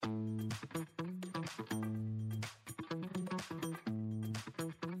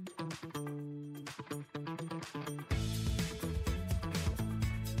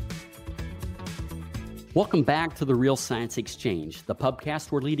Welcome back to the Real Science Exchange, the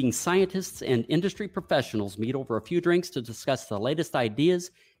pubcast where leading scientists and industry professionals meet over a few drinks to discuss the latest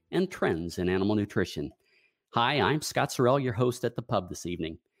ideas and trends in animal nutrition. Hi, I'm Scott Sorrell, your host at the pub this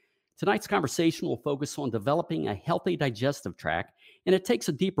evening. Tonight's conversation will focus on developing a healthy digestive tract, and it takes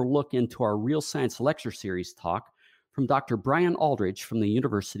a deeper look into our Real Science lecture series talk from Dr. Brian Aldridge from the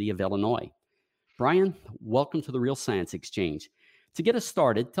University of Illinois. Brian, welcome to the Real Science Exchange. To get us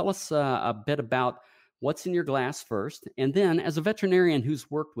started, tell us a bit about what's in your glass first, and then as a veterinarian who's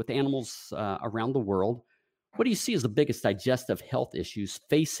worked with animals around the world, what do you see as the biggest digestive health issues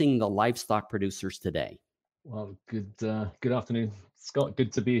facing the livestock producers today? Well, good afternoon, Scott.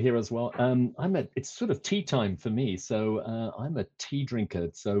 Good to be here as well. It's sort of tea time for me, so I'm a tea drinker.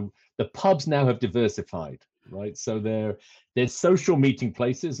 So the pubs now have diversified, right? So they're social meeting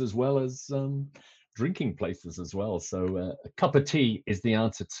places as well as drinking places as well. So a cup of tea is the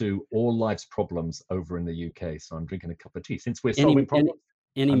answer to all life's problems over in the UK. So I'm drinking a cup of tea. Since we're solving problems,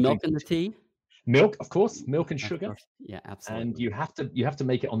 Any I'm milk in drinking the tea? milk, of course, milk and Of sugar. course. Yeah, And absolutely. you have to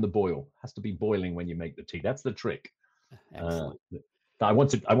make it on the boil. It has to be boiling when you make the tea. That's the trick. Excellent. I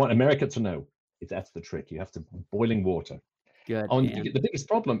want America to know that's the trick. You have to boiling water. Good. On And the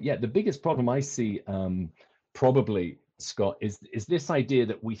biggest problem I see, probably, Scott, is this idea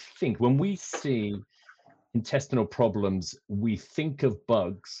that we think when we see intestinal problems, we think of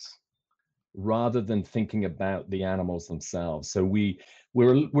bugs rather than thinking about the animals themselves. So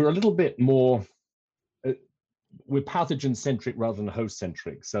we're a little bit more. We're pathogen centric rather than host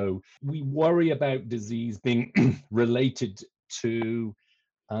centric. So we worry about disease being related to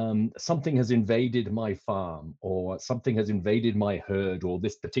something has invaded my farm, or something has invaded my herd, or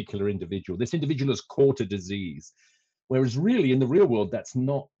this particular individual. This individual has caught a disease. Whereas really in the real world, that's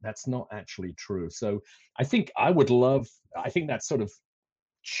not actually true. So I think that's sort of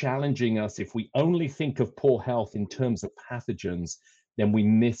challenging us. If we only think of poor health in terms of pathogens, then we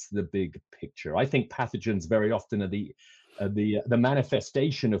miss the big picture. I think pathogens very often are the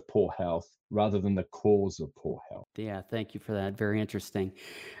manifestation of poor health rather than the cause of poor health. yeah, thank you for that. Very interesting.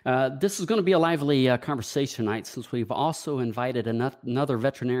 This is going to be a lively conversation tonight, since we've also invited another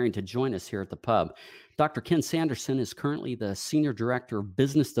veterinarian to join us here at the pub. Dr. Ken Sanderson is currently the Senior Director of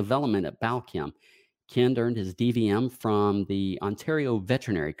Business Development at Balchem. Ken earned his DVM from the Ontario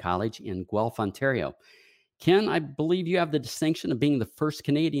Veterinary College in Guelph, Ontario. Ken, I believe you have the distinction of being the first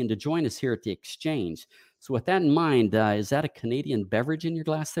Canadian to join us here at the Exchange. So with that in mind, is that a Canadian beverage in your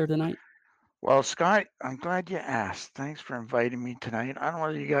glass there tonight? Well, Scott, I'm glad you asked. Thanks for inviting me tonight. I don't know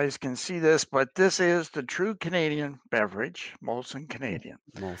whether you guys can see this, but this is the true Canadian beverage, Molson Canadian.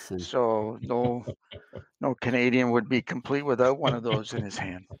 Molson. So no Canadian would be complete without one of those in his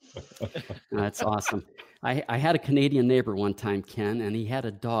hand. That's awesome. I had a Canadian neighbor one time, Ken, and he had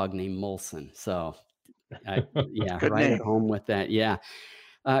a dog named Molson. So, yeah, Good right name. at home with that. Yeah.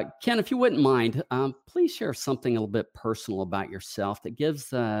 Ken, if you wouldn't mind, please share something a little bit personal about yourself that gives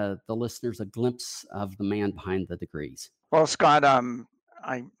the listeners a glimpse of the man behind the degrees. Well, Scott,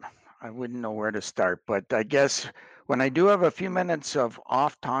 I wouldn't know where to start, but I guess when I do have a few minutes of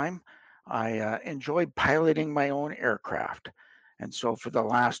off time, I enjoy piloting my own aircraft. And so for the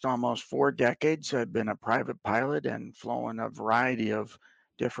last almost 4 decades, I've been a private pilot and flown a variety of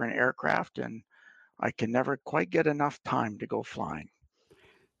different aircraft, and I can never quite get enough time to go flying.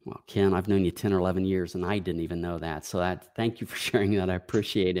 Well, Ken, I've known you 10 or 11 years, and I didn't even know that. So thank you for sharing that. I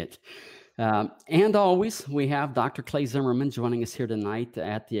appreciate it. And always, we have Dr. Clay Zimmerman joining us here tonight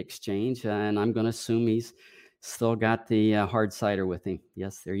at the Exchange, and I'm going to assume he's still got the hard cider with him.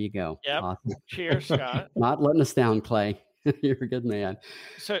 Yes, there you go. Yep. Awesome. Cheers, Scott. Not letting us down, Clay. You're a good man.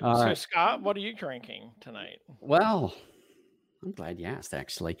 So right. Scott, what are you drinking tonight? Well, I'm glad you asked,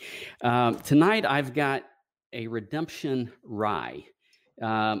 actually. Tonight, I've got a Redemption Rye.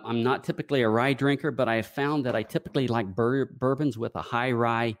 I'm not typically a rye drinker, but I have found that I typically like bourbons with a high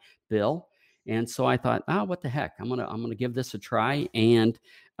rye bill. And so I thought, what the heck? I'm gonna give this a try, and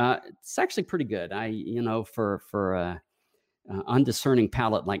it's actually pretty good. For undiscerning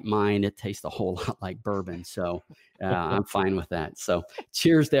palate like mine, it tastes a whole lot like bourbon. So I'm fine with that. So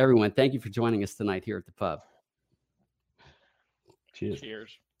cheers to everyone. Thank you for joining us tonight here at the pub. Cheers.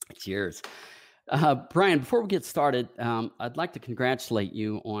 Cheers. Brian, before we get started, I'd like to congratulate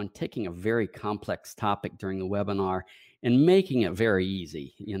you on taking a very complex topic during the webinar and making it very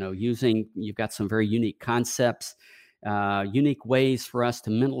easy. You've got some very unique concepts, unique ways for us to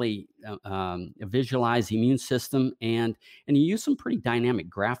mentally visualize the immune system, and you use some pretty dynamic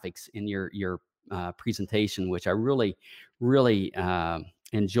graphics in your presentation, which I really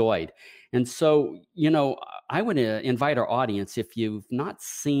enjoyed. And so, I would invite our audience, if you've not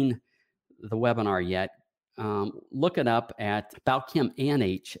seen the webinar yet, look it up at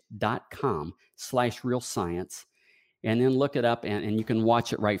balchemanh.com/real science. And then look it up and you can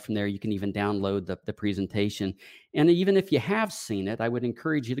watch it right from there. You can even download the presentation. And even if you have seen it, I would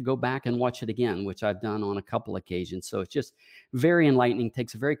encourage you to go back and watch it again, which I've done on a couple occasions. So it's just very enlightening,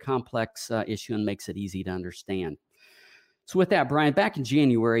 takes a very complex issue and makes it easy to understand. So with that, Brian, back in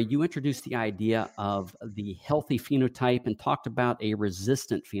January, you introduced the idea of the healthy phenotype and talked about a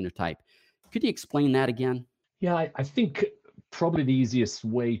resistant phenotype. Could you explain that again? Yeah, I think probably the easiest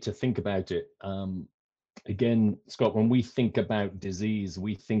way to think about it, again, Scott, when we think about disease,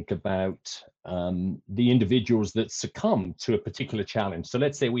 we think about the individuals that succumb to a particular challenge. So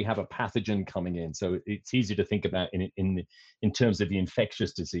let's say we have a pathogen coming in. So it's easy to think about in terms of the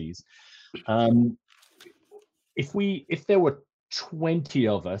infectious disease. If there were 20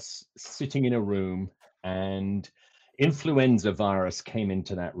 of us sitting in a room and influenza virus came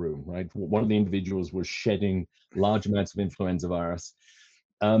into that room, right? One of the individuals was shedding large amounts of influenza virus.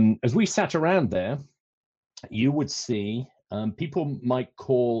 As we sat around there, you would see people might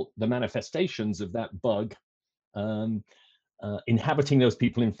call the manifestations of that bug inhabiting those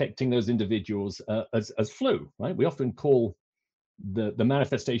people, infecting those individuals as flu, right? We often call the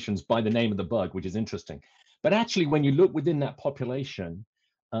manifestations by the name of the bug, which is interesting. But actually, when you look within that population,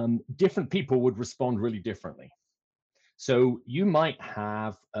 different people would respond really differently. So you might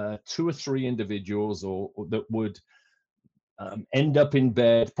have 2 or 3 individuals or that would end up in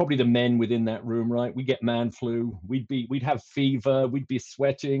bed, probably the men within that room, right? We get man flu, we'd have fever, we'd be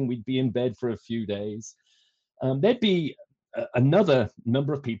sweating, we'd be in bed for a few days. There'd be another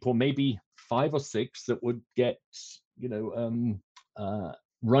number of people, maybe 5 or 6, that would get,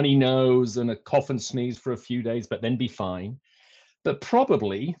 runny nose and a cough and sneeze for a few days, but then be fine. But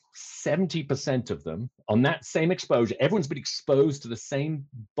probably 70% of them on that same exposure, everyone's been exposed to the same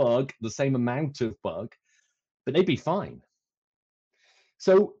bug, the same amount of bug, but they'd be fine.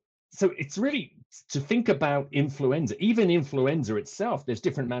 So it's really to think about influenza. Even influenza itself, there's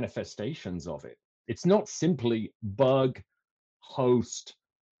different manifestations of it. It's not simply bug, host,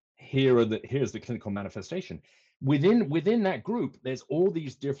 here's the clinical manifestation. Within that group, there's all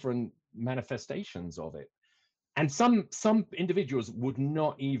these different manifestations of it. And some individuals would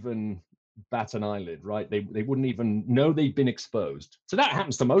not even bat an eyelid, right? They wouldn't even know they've been exposed. So that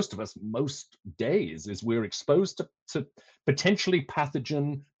happens to most of us most days, is we're exposed to potentially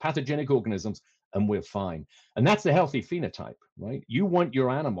pathogenic organisms and we're fine. And that's the healthy phenotype, right? You want your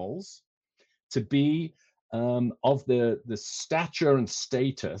animals to be of the stature and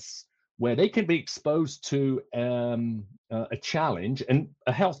status where they can be exposed to a challenge, and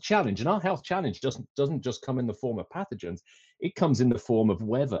a health challenge. And our health challenge doesn't just come in the form of pathogens. It comes in the form of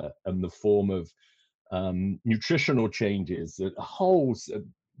weather and the form of nutritional changes, a whole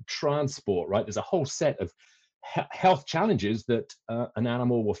transport, right? There's a whole set of health challenges that an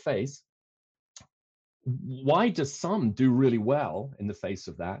animal will face. Why do some do really well in the face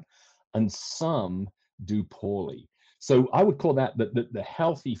of that and some do poorly? So I would call that the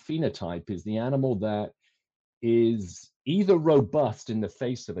healthy phenotype is the animal that is either robust in the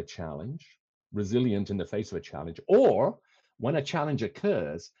face of a challenge, resilient in the face of a challenge, or when a challenge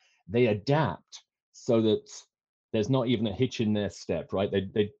occurs, they adapt so that there's not even a hitch in their step, right?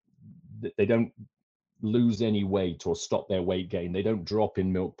 They don't lose any weight or stop their weight gain. They don't drop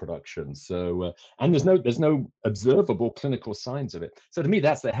in milk production. So and there's no observable clinical signs of it. So to me,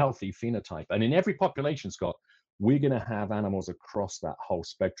 that's the healthy phenotype. And in every population, Scott, we're going to have animals across that whole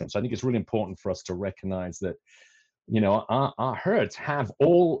spectrum. So I think it's really important for us to recognize that, our herds have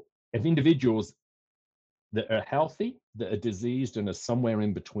all of individuals that are healthy, that are diseased, and are somewhere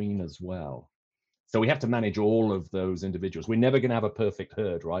in between as well. So we have to manage all of those individuals. We're never going to have a perfect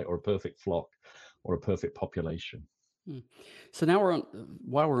herd, right? Or a perfect flock or a perfect population. So now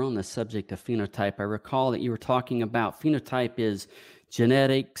while we're on the subject of phenotype, I recall that you were talking about phenotype is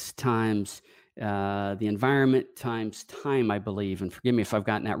genetics times the environment times time, I believe. And forgive me if I've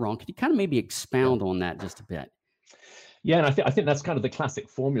gotten that wrong. Could you kind of maybe expound on that just a bit? Yeah, and I think that's kind of the classic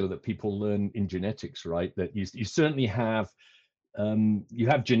formula that people learn in genetics, right? That you certainly have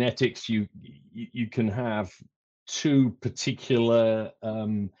genetics. You can have 2 particular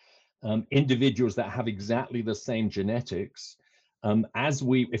individuals that have exactly the same genetics.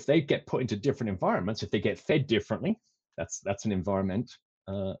 If they get put into different environments, if they get fed differently, that's an environment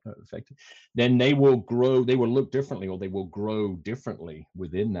effect, then they will look differently, or they will grow differently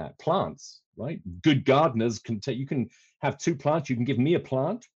within that. Plants, right? Good gardeners you can have 2 plants. You can give me a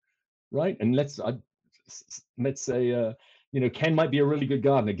plant, right? And let's say Ken might be a really good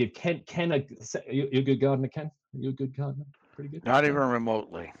gardener. Give Ken you're a good gardener, Ken? Are you a good gardener? Pretty good? Not even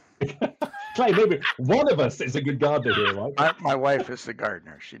remotely. Clay, maybe one of us is a good gardener here, right? My wife is the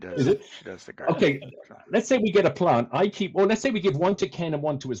gardener. She Is it? does the gardening. Okay, let's say we get a plant. Let's say we give one to Ken and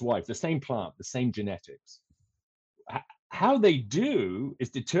one to his wife, the same plant, the same genetics. How they do is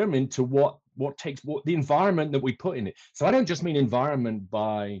determined to what the environment that we put in it. So I don't just mean environment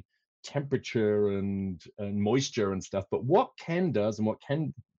by temperature and moisture and stuff, but what Ken does and what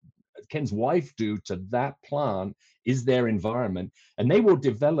Ken's wife do to that plant is their environment, and they will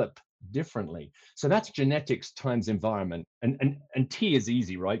develop differently. So that's genetics times environment, and T is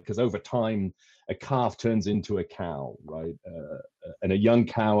easy, right? Because over time a calf turns into a cow, right? And a young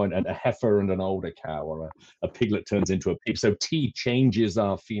cow and a heifer and an older cow, or a piglet turns into a pig. So T changes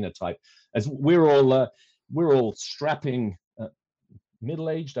our phenotype as we're all strapping,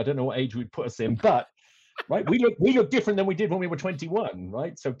 middle-aged. I don't know what age we'd put us in, but right, we look different than we did when we were 21,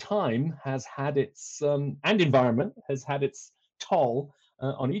 right? So time has had its and environment has had its toll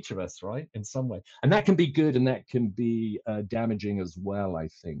on each of us, right, in some way, and that can be good and that can be damaging as well, I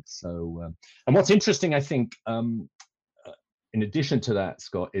think. So and what's interesting, I think, in addition to that,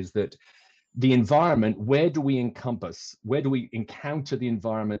 Scott, is that the environment, where do we encounter the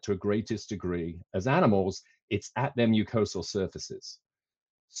environment to a greatest degree as animals? It's at their mucosal surfaces.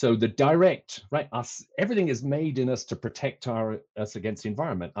 So the direct, right, everything is made in us to protect us against the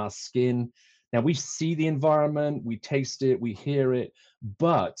environment. Our skin, now we see the environment, we taste it, we hear it,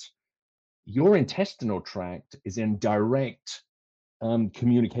 but your intestinal tract is in direct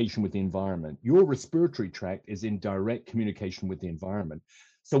communication with the environment. Your respiratory tract is in direct communication with the environment.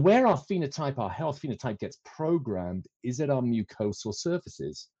 So where our phenotype, our health phenotype gets programmed is at our mucosal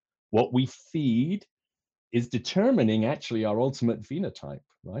surfaces. What we feed is determining actually our ultimate phenotype,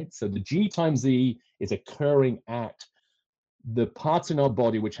 right? So the G times E is occurring at the parts in our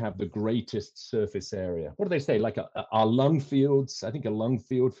body which have the greatest surface area. What do they say? Like our lung fields. I think a lung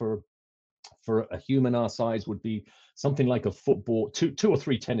field for a human our size would be something like a football, two or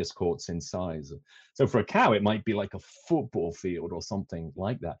three tennis courts in size. So for a cow, it might be like a football field or something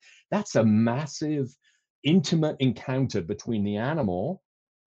like that. That's a massive, intimate encounter between the animal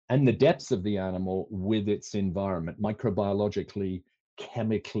and the depths of the animal with its environment, microbiologically,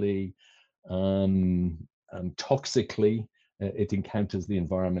 chemically, toxically. It encounters the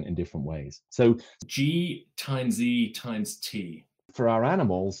environment in different ways. So G times E times T for our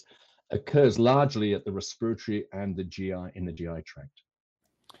animals occurs largely at the respiratory and the GI tract.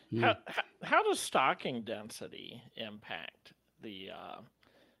 How does stocking density impact the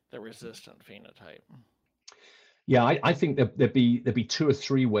resistant phenotype? Yeah, I think there'd be two or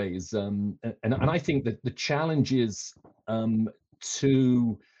three ways, and I think that the challenge is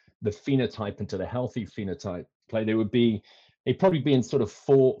to the phenotype and to the healthy phenotype play. They'd probably be in sort of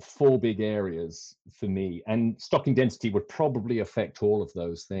four big areas for me, and stocking density would probably affect all of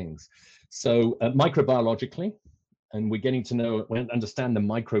those things. So microbiologically, and we're getting to understand the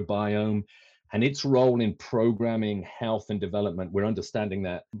microbiome and its role in programming health and development. We're understanding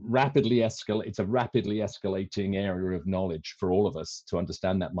that it's a rapidly escalating area of knowledge for all of us to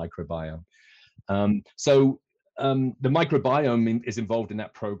understand that microbiome. So the microbiome is involved in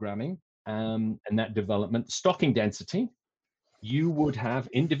that programming and that development. Stocking density, you would have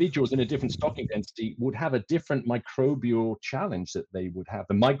individuals in a different stocking density would have a different microbial challenge that they would have.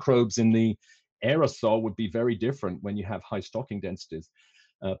 The microbes in the aerosol would be very different when you have high stocking densities.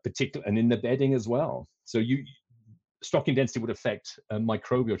 Particular and in the bedding as well. So stocking density would affect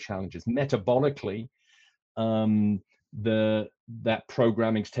microbial challenges. Metabolically, that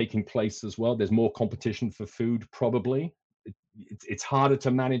programming is taking place as well. There's more competition for food, probably. It's harder to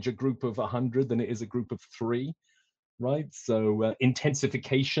manage a group of 100 than it is a group of 3, right? So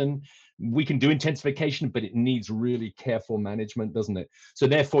intensification, we can do intensification, but it needs really careful management, doesn't it? So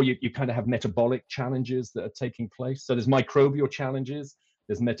therefore, you kind of have metabolic challenges that are taking place. So there's microbial challenges,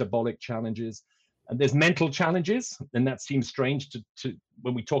 there's metabolic challenges, and there's mental challenges. And that seems strange to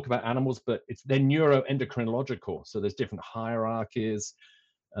when we talk about animals, but they're neuroendocrinological. So there's different hierarchies.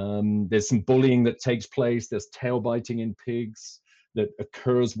 There's some bullying that takes place. There's tail biting in pigs that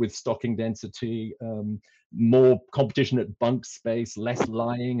occurs with stocking density. More competition at bunk space, less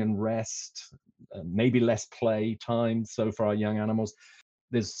lying and rest, maybe less play time. So for our young animals,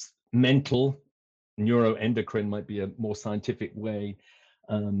 there's mental, neuroendocrine might be a more scientific way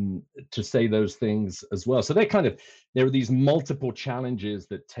to say those things as well. So there are these multiple challenges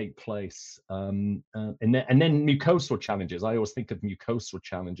that take place, and then mucosal challenges. I always think of mucosal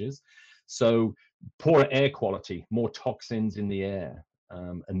challenges. So poor air quality, more toxins in the air,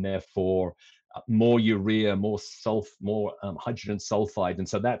 and therefore more urea, more hydrogen sulfide, and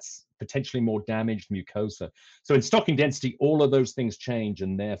so that's potentially more damaged mucosa. So in stocking density, all of those things change,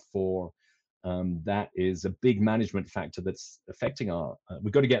 and therefore that is a big management factor that's affecting our.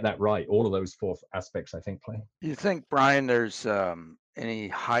 We've got to get that right. All of those four aspects, I think, play. Do you think, Brian, there's any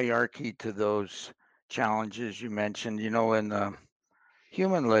hierarchy to those challenges you mentioned? You know, in the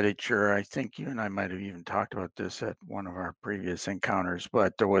human literature, I think you and I might have even talked about this at one of our previous encounters,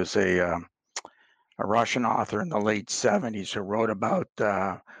 but there was a Russian author in the late 70s who wrote about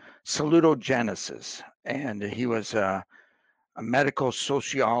salutogenesis, and he was a medical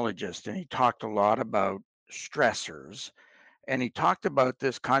sociologist, and he talked a lot about stressors, and he talked about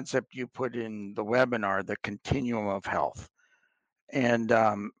this concept you put in the webinar, the continuum of health. And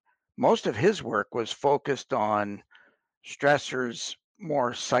most of his work was focused on stressors,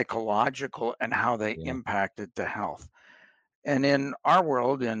 more psychological, and how they impacted the health. And in our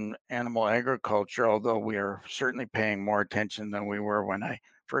world, in animal agriculture, although we are certainly paying more attention than we were when I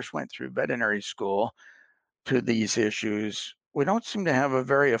first went through veterinary school to these issues, we don't seem to have a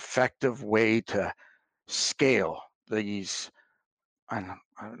very effective way to scale these, I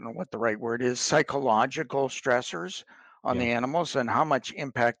don't know what the right word is, psychological stressors on the animals and how much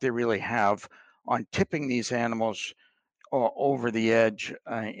impact they really have on tipping these animals over the edge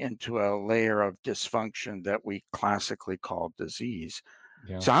into a layer of dysfunction that we classically call disease.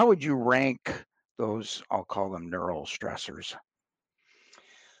 So how would you rank those, I'll call them neural stressors?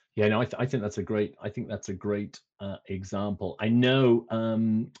 Yeah, no, I think that's a great. I think that's a great example. I know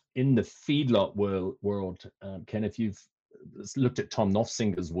in the feedlot world, Ken, if you've looked at Tom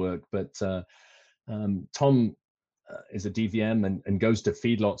Nofsinger's work, but Tom is a DVM and goes to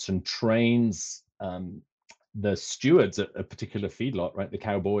feedlots and trains the stewards at a particular feedlot, right? The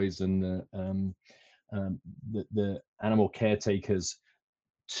cowboys and the animal caretakers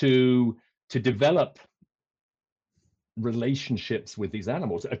to develop relationships with these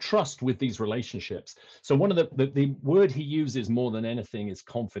animals, a trust with these relationships. So one of the word he uses more than anything is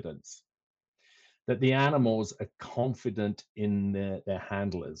confidence, that the animals are confident in their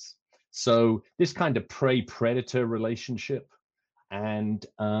handlers. So this kind of prey-predator relationship. And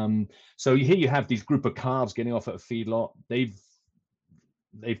so here you have these group of calves getting off at a feedlot. They've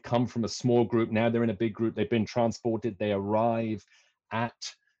come from a small group. Now they're in a big group. They've been transported. They arrive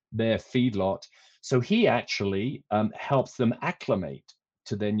at their feedlot. So he actually helps them acclimate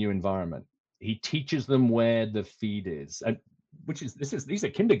to their new environment. He teaches them where the feed is, and these are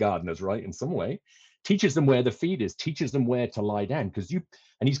kindergartners, right? In some way, teaches them where the feed is, teaches them where to lie down.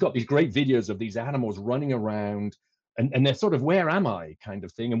 And he's got these great videos of these animals running around, and they're sort of, where am I kind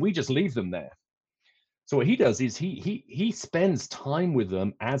of thing, and we just leave them there. So what he does is he spends time with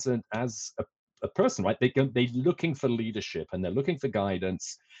them as a person, right? They're looking for leadership and they're looking for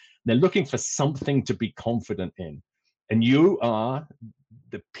guidance. They're looking for something to be confident in. And you are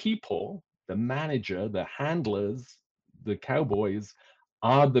the people, the manager, the handlers, the cowboys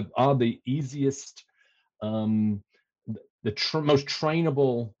are the easiest, most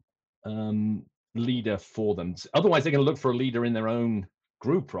trainable leader for them. Otherwise, they're going to look for a leader in their own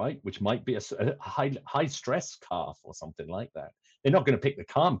group, right? Which might be a high stress calf or something like that. They're not going to pick the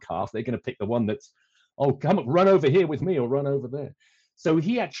calm calf. They're going to pick the one that's, oh, come on, run over here with me or run over there. So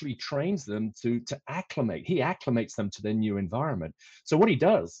he actually trains them to acclimate. He acclimates them to their new environment. So what he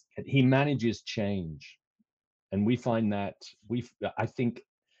does, he manages change. And we find that I think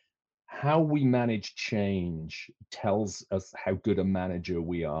how we manage change tells us how good a manager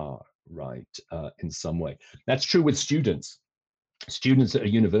we are, right? In some way. That's true with students. Students at a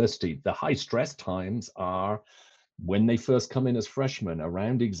university, the high stress times are when they first come in as freshmen,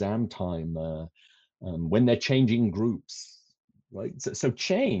 around exam time, when they're changing groups, right? So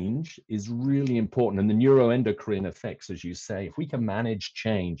change is really important. And the neuroendocrine effects, as you say, if we can manage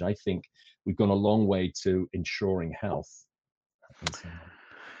change, I think we've gone a long way to ensuring health.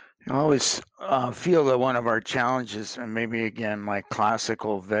 I always feel that one of our challenges, and maybe again, my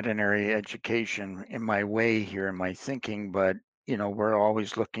classical veterinary education in my way here in my thinking, but we're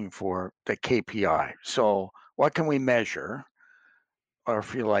always looking for the KPI. So what can we measure, or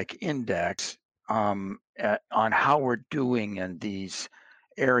if you like, index on how we're doing in these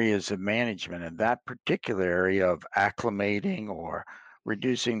areas of management? And that particular area of acclimating or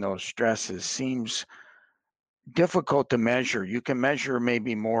reducing those stresses seems difficult to measure. You can measure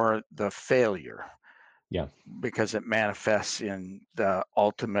maybe more the failure, because it manifests in the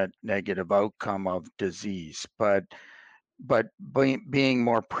ultimate negative outcome of disease. But being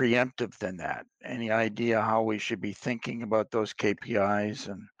more preemptive than that, any idea how we should be thinking about those KPIs?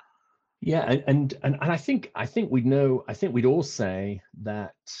 And and I think we'd know. I think we'd all say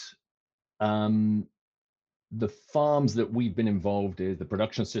that the farms that we've been involved in, the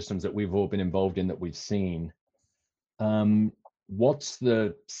production systems that we've all been involved in, that we've seen, what's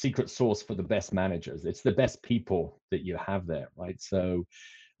the secret sauce for the best managers? It's the best people that you have there, right? So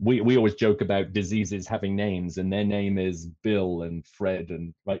we always joke about diseases having names, and their name is Bill and Fred,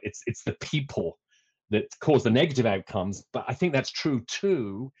 and right, it's the people that cause the negative outcomes. But I think that's true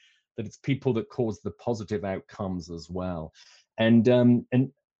too, that it's people that cause the positive outcomes as well. And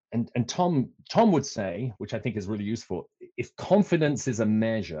Tom would say, which I think is really useful, if confidence is a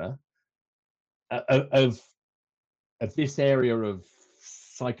measure of this area of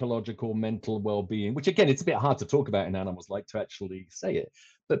psychological, mental well-being, which again, it's a bit hard to talk about in animals, like to actually say it,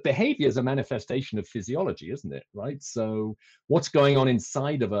 but behavior is a manifestation of physiology, isn't it? Right? So what's going on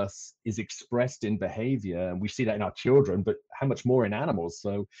inside of us is expressed in behavior, and we see that in our children, but how much more in animals?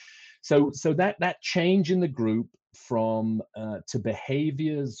 So that change in the group from to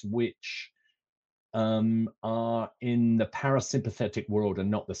behaviors which are in the parasympathetic world and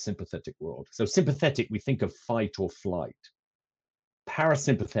not the sympathetic world. So sympathetic, we think of fight or flight.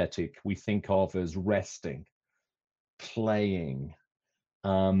 Parasympathetic, we think of as resting, playing.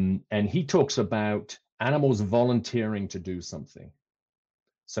 And he talks about animals volunteering to do something.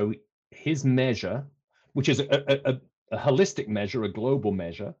 So his measure, which is a holistic measure, a global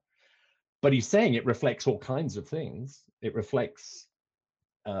measure, but he's saying it reflects all kinds of things. It reflects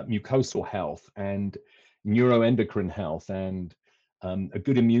mucosal health and neuroendocrine health and a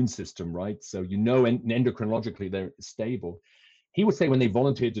good immune system, right? So endocrinologically they're stable. He would say when they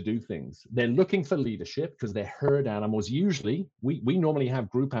volunteer to do things, they're looking for leadership because they're herd animals. Usually, we normally have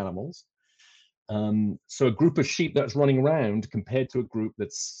group animals. So a group of sheep that's running around compared to a group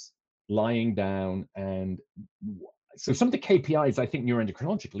that's lying down. And so some of the KPIs, I think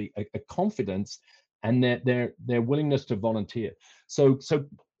neuroendocrinologically, are confidence and their willingness to volunteer. So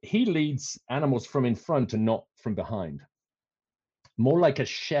he leads animals from in front and not from behind, more like a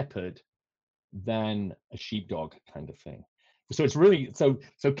shepherd than a sheepdog kind of thing. So it's really so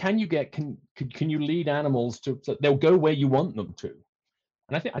can you lead animals to, so they'll go where you want them to?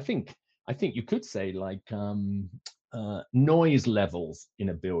 And I think you could say like noise levels in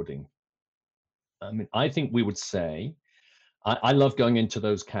a building. I mean, I think we would say I love going into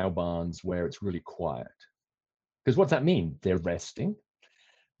those cow barns where it's really quiet, because what's that mean? They're resting.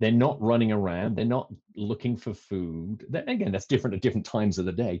 They're not running around. They're not looking for food. Again, that's different at different times of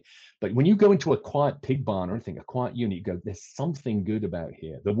the day. But when you go into a quiet pig barn or anything, a quiet unit, you go, there's something good about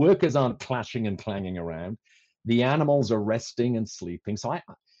here. The workers aren't clashing and clanging around. The animals are resting and sleeping. So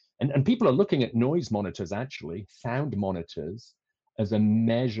and people are looking at noise monitors, actually, sound monitors, as a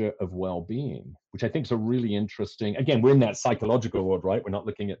measure of well-being, which I think is a really interesting. Again, we're in that psychological world, right? We're not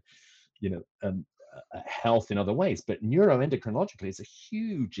looking at, health in other ways, but neuroendocrinologically is a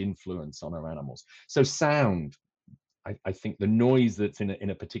huge influence on our animals. So sound, I think the noise that's in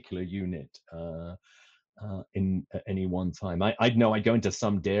a particular unit in at any one time. I know I go into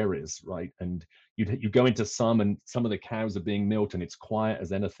some dairies, right, and you go into some, and some of the cows are being milked and it's quiet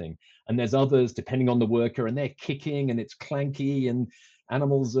as anything, and there's others depending on the worker and they're kicking and it's clanky and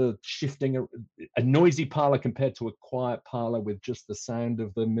animals are shifting. A noisy parlor compared to a quiet parlor with just the sound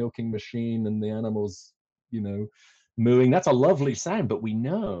of the milking machine and the animals, mooing. That's a lovely sound, but we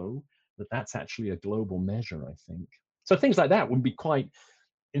know that that's actually a global measure, I think. So things like that would be quite,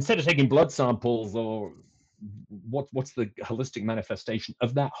 instead of taking blood samples or what's the holistic manifestation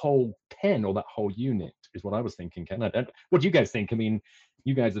of that whole pen or that whole unit is what I was thinking, Ken. What do you guys think? I mean,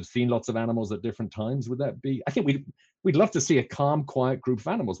 you guys have seen lots of animals at different times. Would that be, I think we'd love to see a calm, quiet group of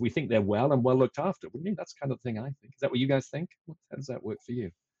animals. We think they're well and well looked after, wouldn't you? That's the kind of thing I think. Is that what you guys think? How does that work for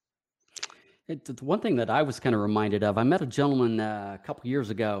you? It's one thing that I was kind of reminded of. I met a gentleman a couple years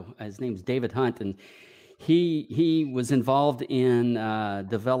ago. His name's David Hunt, and he was involved in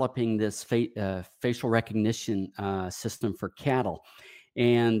developing this facial recognition system for cattle.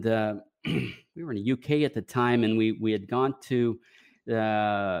 And we were in the UK at the time, and we had gone to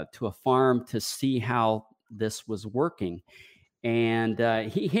a farm to see how this was working. And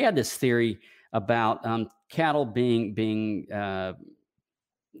he had this theory about cattle being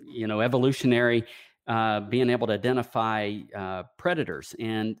evolutionary, being able to identify predators,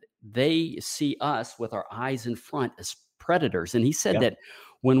 and they see us with our eyes in front as predators. And he said that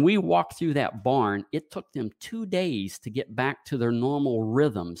when we walked through that barn, it took them 2 days to get back to their normal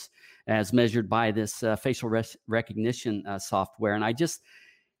rhythms as measured by this facial recognition software. And I'm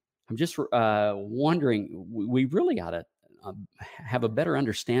just wondering, we really ought to have a better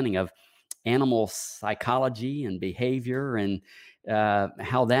understanding of animal psychology and behavior, and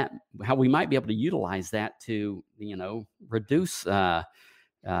how we might be able to utilize that to reduce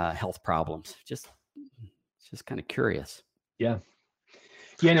health problems. Just kind of curious. And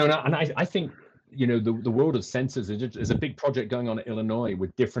I think the world of sensors is a big project going on at Illinois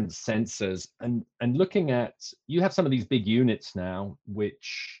with different sensors and looking at, you have some of these big units now,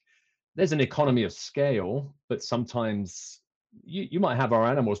 which there's an economy of scale, but sometimes you might have our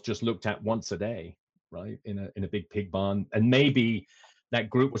animals just looked at once a day, right? In a big pig barn, and maybe that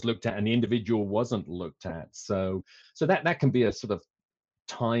group was looked at and the individual wasn't looked at. So that can be a sort of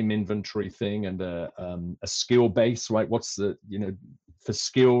time inventory thing and a skill base, right? What's the, for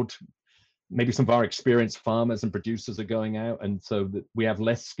skilled, maybe some of our experienced farmers and producers are going out, and so that we have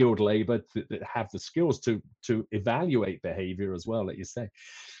less skilled labor that have the skills to evaluate behavior as well, like you say.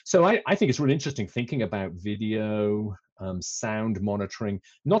 So I think it's really interesting thinking about video, sound monitoring,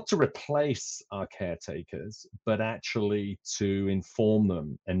 not to replace our caretakers, but actually to inform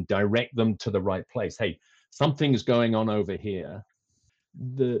them and direct them to the right place. Hey, something's going on over here.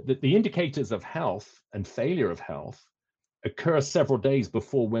 The indicators of health and failure of health occur several days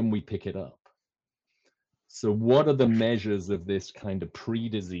before when we pick it up. So what are the measures of this kind of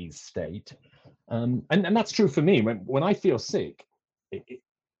pre-disease state? And that's true for me. When I feel sick,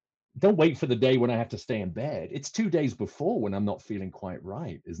 don't wait for the day when I have to stay in bed. It's 2 days before when I'm not feeling quite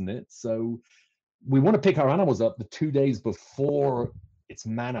right, isn't it? So we want to pick our animals up the 2 days before it's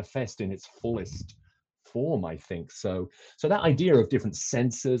manifest in its fullest form, I think. So that idea of different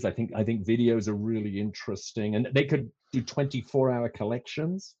sensors, I think videos are really interesting, and they could do 24-hour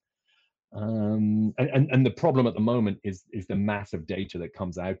collections. And the problem at the moment is the massive data that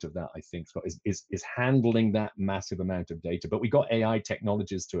comes out of that, I think, Scott, is handling that massive amount of data. But we got AI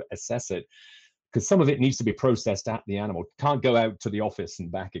technologies to assess it, because some of it needs to be processed at the animal. Can't go out to the office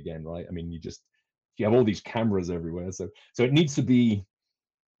and back again, right? I mean, you have all these cameras everywhere, so it needs to be,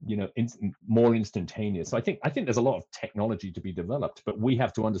 more instantaneous. So I think there's a lot of technology to be developed, but we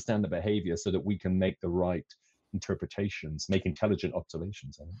have to understand the behavior so that we can make the right interpretations, make intelligent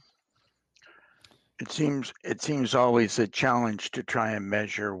observations. I think. It seems always a challenge to try and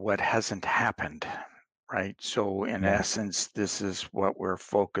measure what hasn't happened, right? So in essence, this is what we're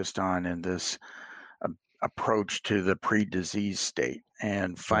focused on in this approach to the pre-disease state,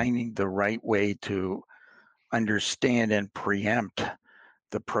 and finding the right way to understand and preempt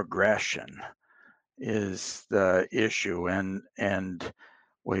the progression is the issue. And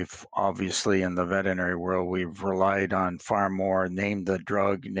we've obviously, in the veterinary world, we've relied on far more name the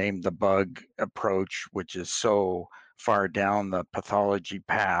drug, name the bug approach, which is so far down the pathology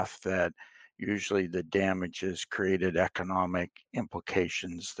path that usually the damage has created economic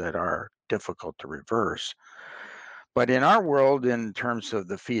implications that are difficult to reverse. But in our world, in terms of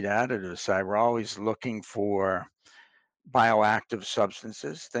the feed additive side, we're always looking for bioactive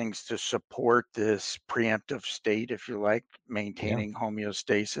substances, things to support this preemptive state, if you like, maintaining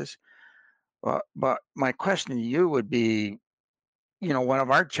homeostasis. But my question to you would be, one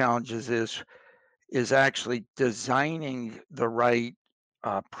of our challenges is actually designing the right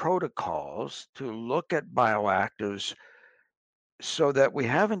protocols to look at bioactives so that we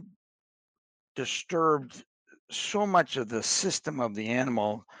haven't disturbed so much of the system of the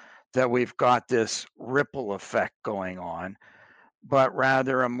animal that we've got this ripple effect going on, but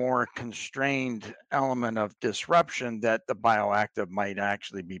rather a more constrained element of disruption that the bioactive might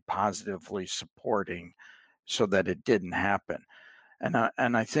actually be positively supporting so that it didn't happen.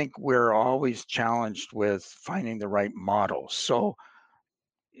 And I think we're always challenged with finding the right models. So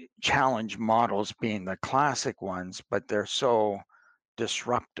challenge models being the classic ones, but they're so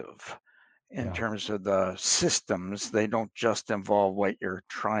disruptive in terms of the systems. They don't just involve what you're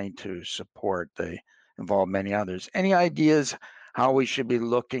trying to support, they involve many others. Any ideas how we should be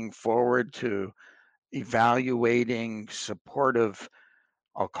looking forward to evaluating supportive,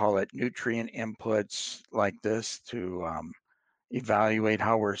 I'll call it nutrient inputs like this, to evaluate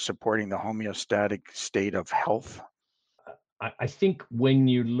how we're supporting the homeostatic state of health? I think when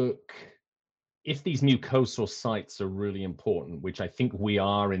you look, if these mucosal sites are really important, which I think we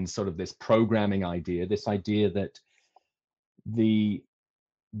are in sort of this programming idea, this idea that the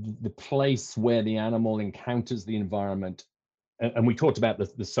place where the animal encounters the environment, and we talked about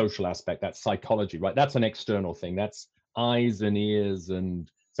the social aspect, that's psychology, right? That's an external thing. That's eyes and ears. And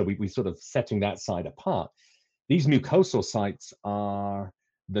so we sort of setting that side apart. These mucosal sites are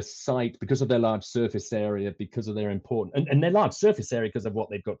the site, because of their large surface area, because of their important, and their large surface area because of what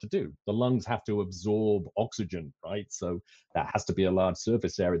they've got to do. The lungs have to absorb oxygen, right? So that has to be a large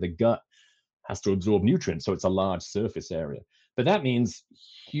surface area. The gut has to absorb nutrients, so it's a large surface area. But that means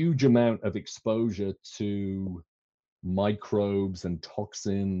huge amount of exposure to microbes and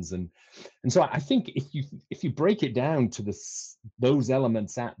toxins, and so I think if you break it down to those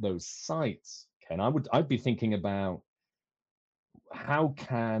elements at those sites, Ken, I'd be thinking about how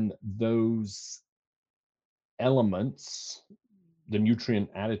can those elements, the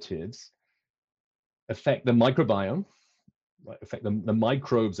nutrient additives, affect the microbiome, right? Affect the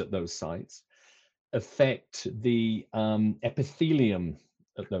microbes at those sites, affect the epithelium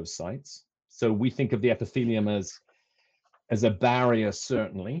at those sites. So we think of the epithelium as a barrier,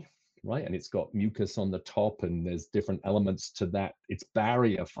 certainly, right? And it's got mucus on the top, and there's different elements to that, its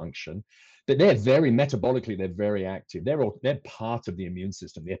barrier function. But they're very metabolically, they're very active. They're part of the immune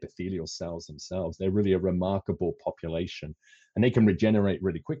system, the epithelial cells themselves. They're really a remarkable population, and they can regenerate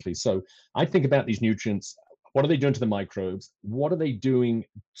really quickly. So I think about these nutrients. What are they doing to the microbes? What are they doing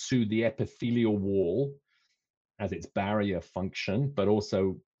to the epithelial wall as its barrier function, but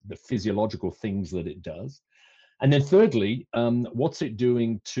also the physiological things that it does? And then thirdly, what's it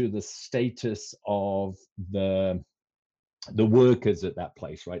doing to the status of the workers at that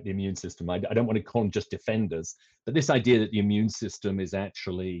place, right? The immune system. I don't want to call them just defenders, but this idea that the immune system is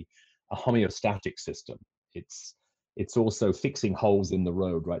actually a homeostatic system. It's also fixing holes in the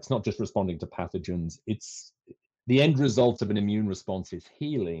road, right? It's not just responding to pathogens. It's the end result of an immune response is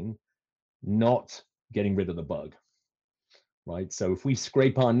healing, not getting rid of the bug, right? So if we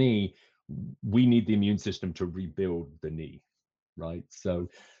scrape our knee, we need the immune system to rebuild the knee, right? So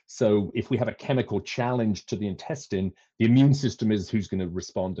if we have a chemical challenge to the intestine, the immune system is who's going to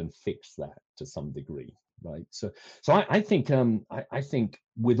respond and fix that to some degree, right? So I think I think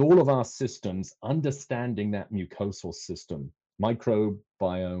with all of our systems, understanding that mucosal system,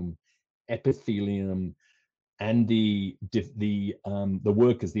 microbiome, epithelium, and the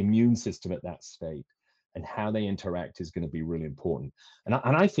workers, the immune system at that state, and how they interact is going to be really important. And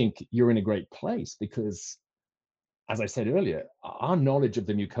I think you're in a great place because, as I said earlier, our knowledge of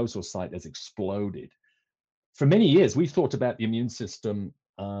the mucosal site has exploded. For many years, we've thought about the immune system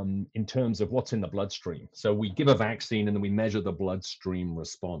in terms of what's in the bloodstream. So we give a vaccine and then we measure the bloodstream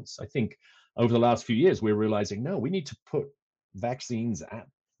response. I think over the last few years, we're realizing, no, we need to put vaccines at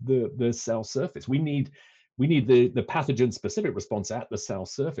the cell surface. We need the pathogen-specific response at the cell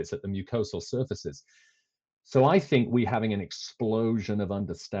surface, at the mucosal surfaces. So I think we're having an explosion of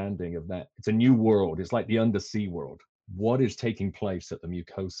understanding of that. It's a new world. It's like the undersea world. What is taking place at the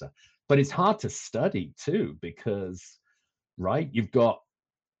mucosa? But it's hard to study too, because, right, you've got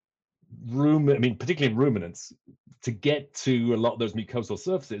particularly in ruminants, to get to a lot of those mucosal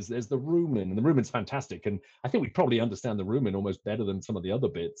surfaces, there's the rumen, and the rumen's fantastic. And I think we probably understand the rumen almost better than some of the other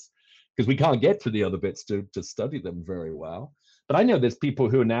bits, because we can't get to the other bits to study them very well. But I know there's people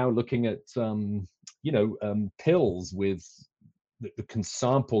who are now looking at pills with that can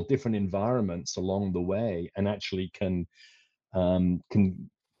sample different environments along the way, and actually can so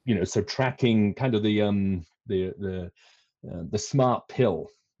tracking kind of the smart pill,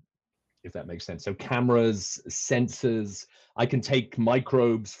 if that makes sense. So cameras, sensors. I can take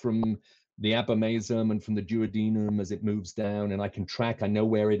microbes from the abomasum and from the duodenum as it moves down, and I can track. I know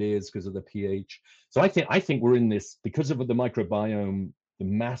where it is because of the pH. So I think we're in this because of the microbiome, the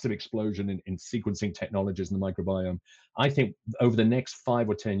massive explosion in sequencing technologies in the microbiome. I think over the next 5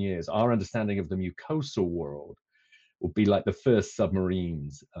 or 10 years, our understanding of the mucosal world will be like the first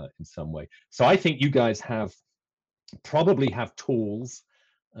submarines in some way. So I think you guys probably have tools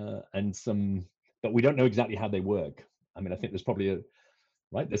and some, but we don't know exactly how they work. I mean, I think there's probably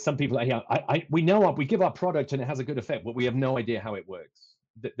right. There's some people we know we give our product and it has a good effect, but we have no idea how it works.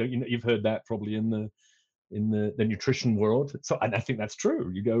 You've heard that probably in the nutrition world. So, and I think that's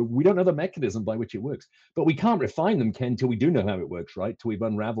true. We don't know the mechanism by which it works, but we can't refine them, Ken, till we do know how it works, right? Till we've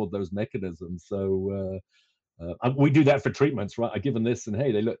unraveled those mechanisms. So we do that for treatments, right? I give them this, and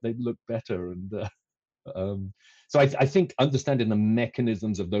hey, they look better, and so I think understanding the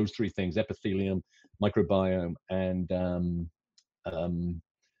mechanisms of those three things: epithelium, microbiome, and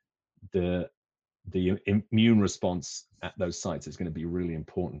the immune response at those sites is going to be really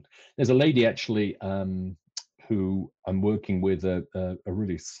important. There's a lady actually who I'm working with, a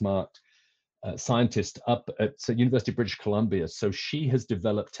really smart scientist up at University of British Columbia. So she has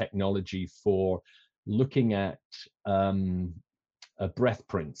developed technology for looking at breath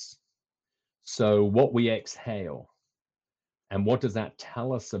prints. So what we exhale, and what does that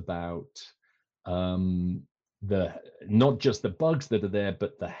tell us about not just the bugs that are there,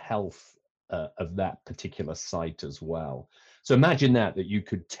 but the health of that particular site as well. So imagine that you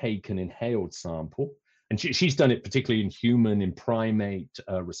could take an inhaled sample, and she's done it particularly in primate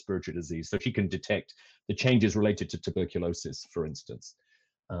respiratory disease, so she can detect the changes related to tuberculosis, for instance.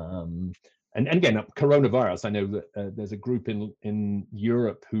 And again, coronavirus, I know that there's a group in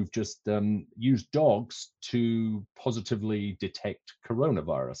Europe who've just used dogs to positively detect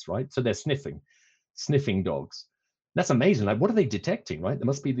coronavirus, right? So they're sniffing dogs. That's amazing. Like, what are they detecting, right? There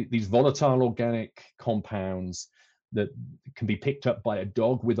must be these volatile organic compounds that can be picked up by a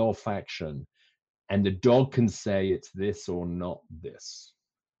dog with olfaction, and the dog can say it's this or not this.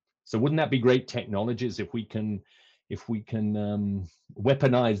 So wouldn't that be great technologies if we can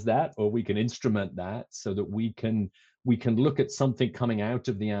weaponize that, or we can instrument that so that we can look at something coming out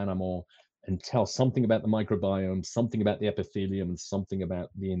of the animal and tell something about the microbiome, something about the epithelium, and something about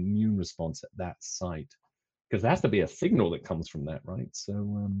the immune response at that site, because there has to be a signal that comes from that, right?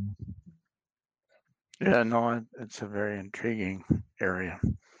 So yeah, no, it's a very intriguing area.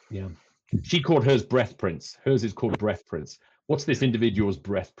 yeah, she called hers breath prints. Hers is called breath prints. What's this individual's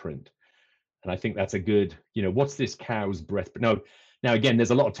breath print? And I think that's a good, what's this cow's breath? No, now again,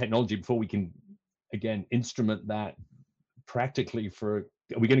 there's a lot of technology before we can, again, instrument that practically. Are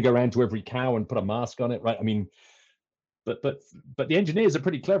we going to go around to every cow and put a mask on it, right? I mean, but the engineers are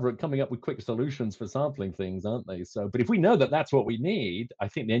pretty clever at coming up with quick solutions for sampling things, aren't they? So, but if we know that that's what we need, I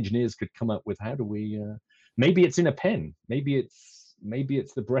think the engineers could come up with how do we? Maybe it's in a pen. Maybe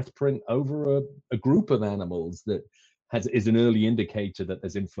it's the breath print over a group of animals that is an early indicator that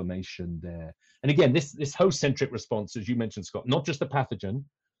there's inflammation there. And again, this host-centric response, as you mentioned, Scott, not just the pathogen.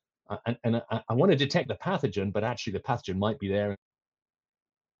 And I want to detect the pathogen, but actually the pathogen might be there.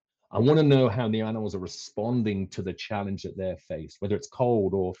 I want to know how the animals are responding to the challenge that they're faced, whether it's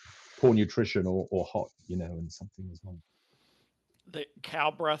cold or poor nutrition or hot, and something as well. The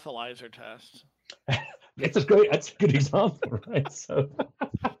cow breathalyzer test. That's a good example, right? So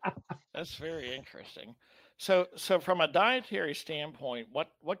that's very interesting. So from a dietary standpoint,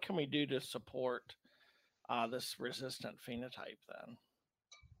 what can we do to support this resistant phenotype then?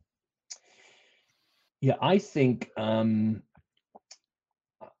 Yeah, I think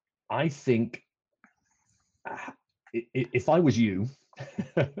if I was you,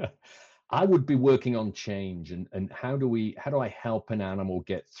 I would be working on change and how do I help an animal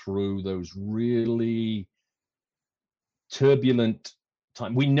get through those really turbulent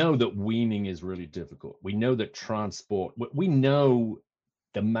time. We know that weaning is really difficult. We know that transport, we know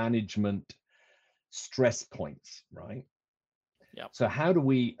the management stress points, right? Yeah. So how do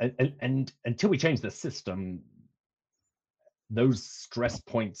we, and until we change the system, those stress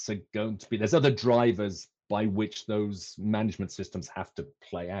points are going to be, there's other drivers by which those management systems have to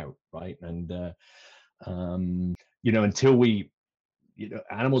play out, right? And until we,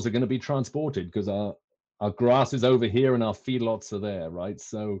 animals are going to be transported because our grass is over here and our feedlots are there, right?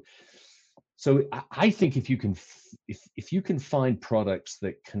 So I think if you can find products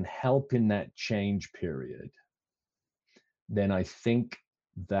that can help in that change period, then I think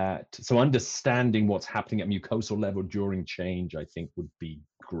that, so understanding what's happening at mucosal level during change, I think would be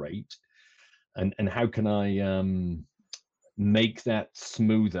great. And how can I make that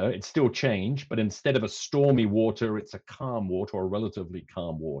smoother? It's still change, but instead of a stormy water, it's a calm water or a relatively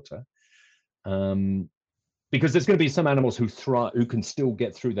calm water. Because there's going to be some animals who can still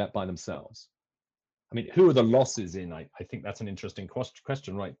get through that by themselves. I mean, who are the losses in? I think that's an interesting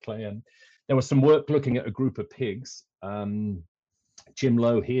question, right, Clay? And there was some work looking at a group of pigs. Jim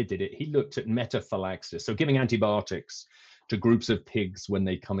Lowe here did it. He looked at metaphylaxis, so giving antibiotics to groups of pigs when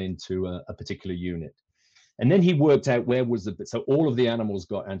they come into a particular unit. And then he worked out so all of the animals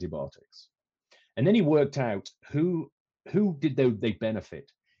got antibiotics. And then he worked out who did they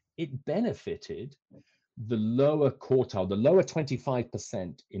benefit. It benefited the lower quartile, the lower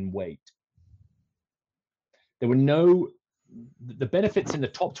 25% in weight. There were the benefits in the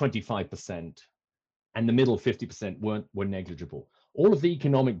top 25% and the middle 50% were negligible. All of the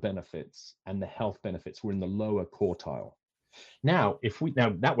economic benefits and the health benefits were in the lower quartile. Now,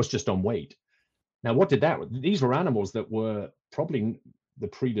 that was just on weight. Now, these were animals that were probably the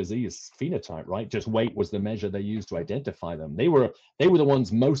pre-disease phenotype, right? Just weight was the measure they used to identify them. They were the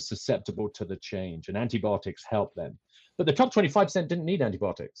ones most susceptible to the change, and antibiotics helped them. But the top 25% didn't need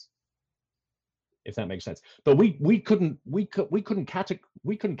antibiotics, if that makes sense. But we couldn't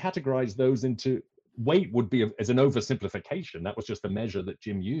categorize those into weight. Would be as an oversimplification. That was just a measure that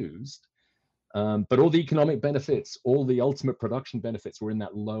Jim used. But all the economic benefits, all the ultimate production benefits were in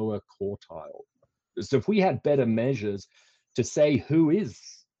that lower quartile. So if we had better measures to say who is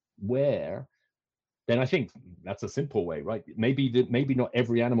where, then I think that's a simple way, right? Maybe not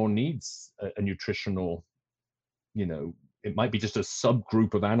every animal needs a nutritional, it might be just a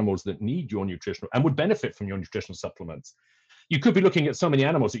subgroup of animals that need your nutritional and would benefit from your nutritional supplements. You could be looking at so many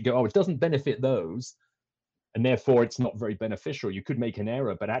animals that you go, oh, it doesn't benefit those, and therefore it's not very beneficial. You could make an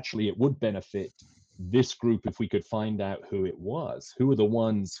error, but actually it would benefit this group if we could find out who it was. Who are the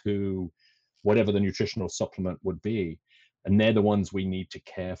ones who, whatever the nutritional supplement would be, and they're the ones we need to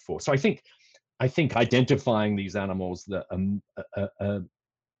care for. So I think I think identifying these animals that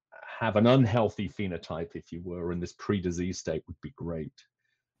have an unhealthy phenotype, if you were, in this pre-disease state would be great,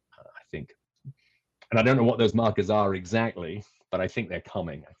 I think. And I don't know what those markers are exactly, but I think they're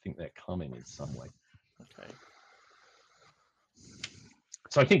coming. I think they're coming in some way. Okay.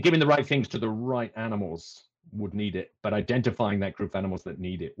 So I think giving the right things to the right animals would need it, but identifying that group of animals that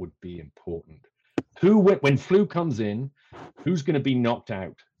need it would be important. When flu comes in, who's going to be knocked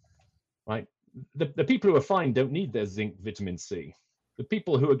out, right? The people who are fine don't need their zinc, vitamin C. The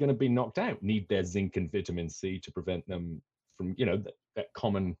people who are going to be knocked out need their zinc and vitamin C to prevent them from, that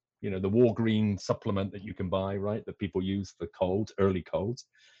common, the Walgreen supplement that you can buy, right? That people use for early colds.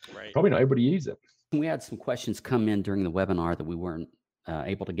 Right. Probably not everybody uses it. We had some questions come in during the webinar that we weren't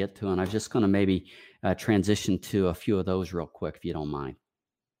able to get to, and I'm just going to maybe transition to a few of those real quick, if you don't mind.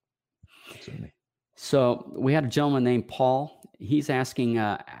 Certainly. So we had a gentleman named Paul. He's asking,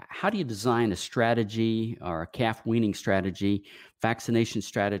 how do you design a strategy or a calf weaning strategy, vaccination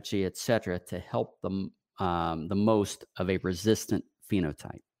strategy, et cetera, to help them the most of a resistant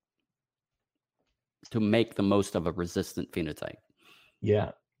phenotype, to make the most of a resistant phenotype?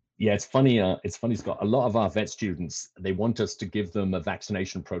 Yeah, it's funny, Scott. A lot of our vet students, they want us to give them a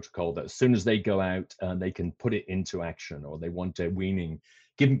vaccination protocol that as soon as they go out, they can put it into action, or they want a weaning.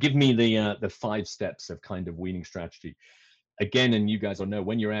 Give me the 5 steps of kind of weaning strategy. Again, and you guys will know,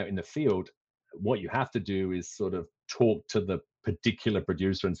 when you're out in the field, what you have to do is sort of talk to the particular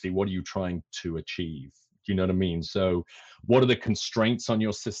producer and see, what are you trying to achieve? Do you know what I mean? So what are the constraints on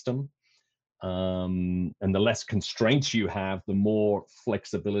your system? And the less constraints you have, the more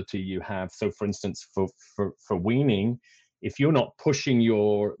flexibility you have. So for instance, for weaning, if you're not pushing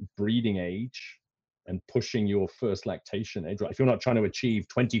your breeding age and pushing your first lactation age, right? If you're not trying to achieve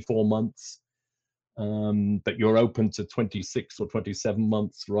 24 months, but you're open to 26 or 27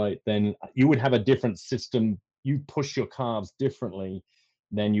 months, right? Then you would have a different system. You push your calves differently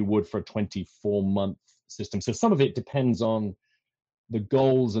than you would for a 24-month system. So some of it depends on the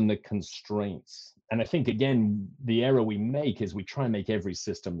goals and the constraints. And I think, again, the error we make is we try and make every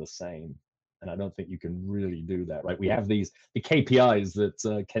system the same. And I don't think you can really do that, right? We have the KPIs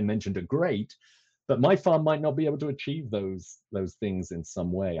that Ken mentioned are great, but my farm might not be able to achieve those things in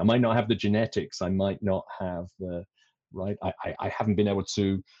some way. I might not have the genetics. I might not have the, right? I haven't been able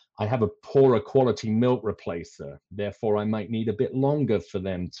to, I have a poorer quality milk replacer. Therefore, I might need a bit longer for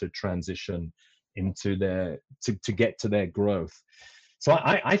them to transition into to get to their growth. So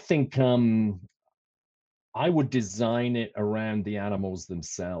I think I would design it around the animals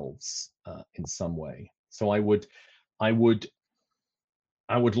themselves in some way. So I would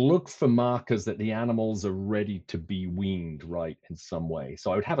look for markers that the animals are ready to be weaned, right, in some way.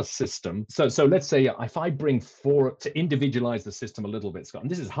 So I would have a system. So let's say if I bring 4 to individualize the system a little bit, Scott,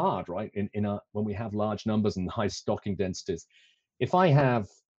 and this is hard, right, when we have large numbers and high stocking densities. If I have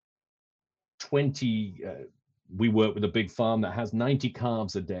 20, we work with a big farm that has 90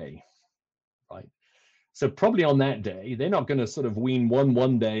 calves a day, right? So probably on that day, they're not going to sort of wean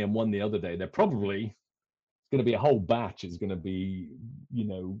one day and one the other day. They're probably going to be a whole batch is going to be,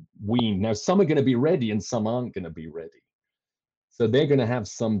 weaned. Now, some are going to be ready and some aren't going to be ready. So they're going to have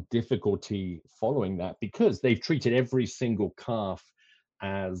some difficulty following that because they've treated every single calf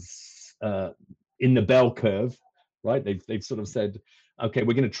as in the bell curve, right? They've sort of said, okay,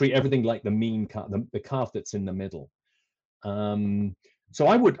 we're going to treat everything like the mean calf, the calf that's in the middle. So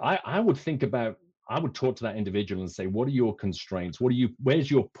I would think about, I would talk to that individual and say, what are your constraints? Where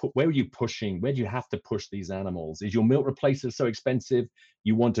are you pushing? Where do you have to push these animals? Is your milk replacer so expensive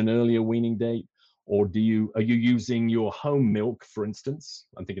you want an earlier weaning date? Or are you using your home milk, for instance?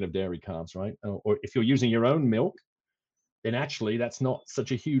 I'm thinking of dairy calves, right? Or if you're using your own milk, then actually that's not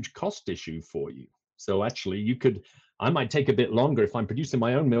such a huge cost issue for you. So actually I might take a bit longer. If I'm producing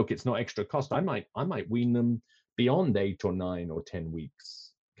my own milk, it's not extra cost. I might wean them beyond 8 or 9 or 10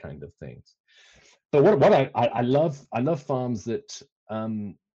 weeks kind of things. But what I love farms that are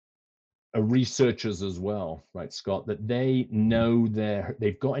researchers as well, right, Scott, that they know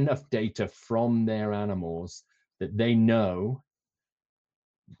they've got enough data from their animals that they know.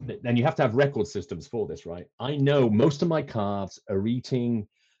 Then you have to have record systems for this, right? I know most of my calves are eating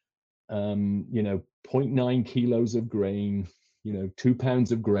 0.9 kilos of grain, 2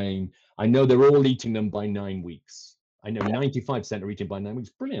 pounds of grain. I know they're all eating them by 9 weeks. I know 95% are eating by 9 weeks.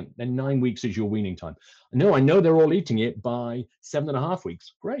 Brilliant. Then 9 weeks is your weaning time. I know they're all eating it by 7.5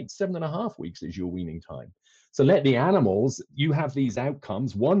 weeks. Great. 7.5 weeks is your weaning time. So let the animals, you have these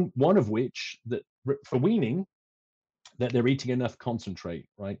outcomes, one of which that for weaning, that they're eating enough concentrate,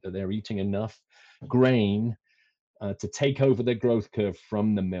 right? That they're eating enough grain to take over their growth curve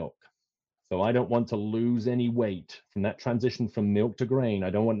from the milk. So I don't want to lose any weight from that transition from milk to grain. I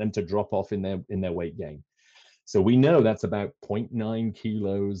don't want them to drop off in their weight gain. So we know that's about 0.9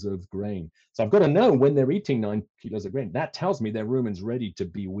 kilos of grain. So I've got to know when they're eating 9 kilos of grain. That tells me their rumen's ready to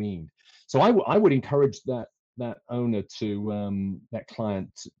be weaned. So I would encourage that owner to that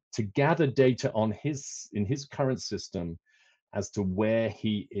client to gather data on in his current system as to where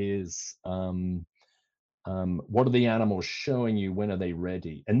he is. What are the animals showing you? When are they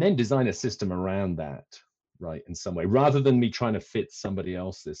ready? And then design a system around that, right, in some way, rather than me trying to fit somebody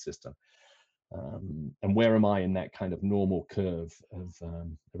else's system. And where am I in that kind of normal curve of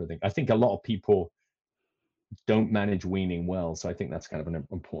everything? I think a lot of people don't manage weaning well. So I think that's kind of an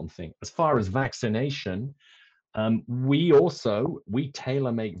important thing. As far as vaccination, we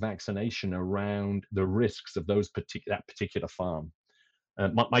tailor make vaccination around the risks of that particular farm.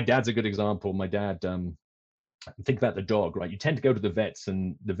 My dad's a good example. My dad, think about the dog, right? You tend to go to the vets,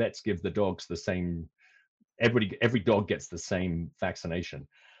 and the vets give the dogs the same. Every dog gets the same vaccination.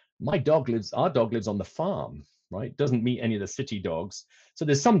 Our dog lives on the farm, right? Doesn't meet any of the city dogs. So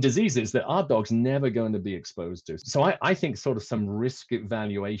there's some diseases that our dog's never going to be exposed to. So I think sort of some risk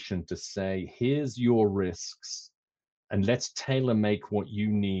evaluation to say, here's your risks, and let's tailor make what you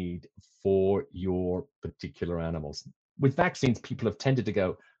need for your particular animals. With vaccines, people have tended to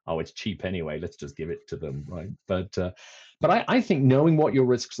go, oh, it's cheap anyway, let's just give it to them, right? But I think knowing what your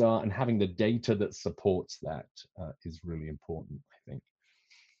risks are and having the data that supports that is really important, I think.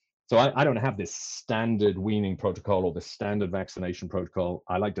 So I don't have this standard weaning protocol or the standard vaccination protocol.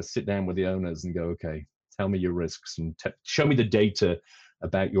 I like to sit down with the owners and go, okay, tell me your risks and show me the data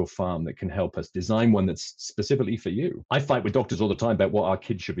about your farm that can help us design one that's specifically for you. I fight with doctors all the time about what our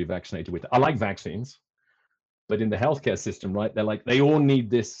kids should be vaccinated with. I like vaccines, but in the healthcare system, right, they're like, they all need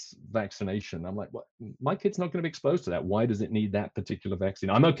this vaccination. I'm like, what? My kid's not going to be exposed to that. Why does it need that particular vaccine?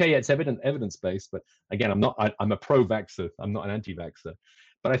 I'm okay, it's evidence-based, but again, I'm a pro-vaxxer. I'm not an anti-vaxxer.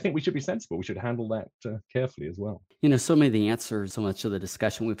 But I think we should be sensible. We should handle that carefully as well. You know, so many of the answers, so much of the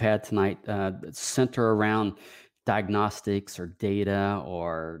discussion we've had tonight center around diagnostics or data,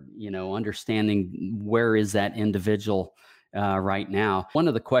 or, you know, understanding where is that individual right now. One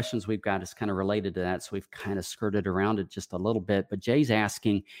of the questions we've got is kind of related to that, so we've kind of skirted around it just a little bit. But Jay's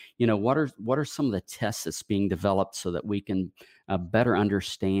asking, you know, what are some of the tests that's being developed so that we can better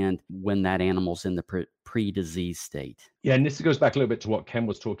understand when that animal's in the pre-disease state? Yeah, and this goes back a little bit to what Ken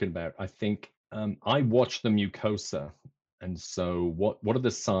was talking about. I think I watch the mucosa, and so what are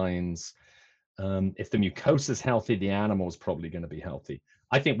the signs? If the mucosa is healthy, the animal's probably going to be healthy.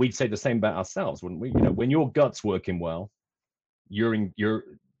 I think we'd say the same about ourselves, wouldn't we? You know, when your gut's working well, you're in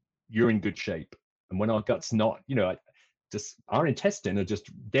good shape. And when our gut's not, you know, just our intestine are just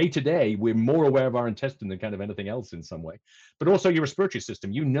day to day, we're more aware of our intestine than kind of anything else in some way. But also your respiratory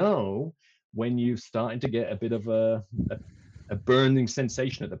system, you know, when you're starting to get a bit of a burning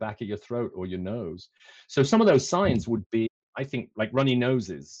sensation at the back of your throat or your nose. So some of those signs would be, I think, like runny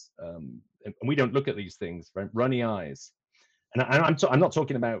noses, and we don't look at these things, right? Runny eyes. And I'm not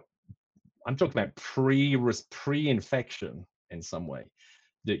talking about, I'm talking about pre-infection in some way,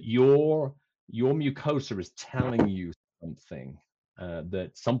 that your mucosa is telling you something,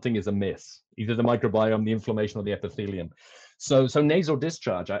 that something is amiss, either the microbiome, the inflammation, or the epithelium. So nasal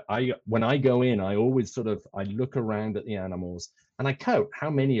discharge, when I go in, I always I look around at the animals and I count how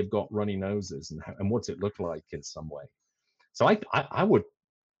many have got runny noses and what's it look like in some way. So I would,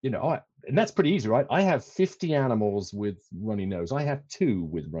 you know, and that's pretty easy, right? I have 50 animals with runny nose. I have 2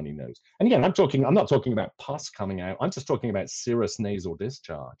 with runny nose. And again, I'm not talking about pus coming out. I'm just talking about serous nasal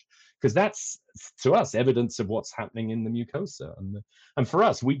discharge, because that's, to us, evidence of what's happening in the mucosa. And for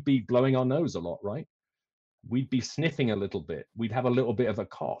us, we'd be blowing our nose a lot, right? We'd be sniffing a little bit. We'd have a little bit of a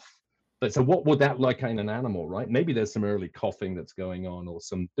cough. But so what would that look like in an animal, right? Maybe there's some early coughing that's going on,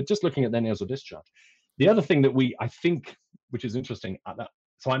 but just looking at their nasal discharge. The other thing that I think, which is interesting,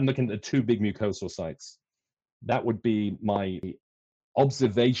 so I'm looking at the 2 big mucosal sites. That would be my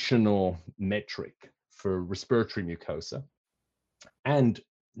observational metric for respiratory mucosa, and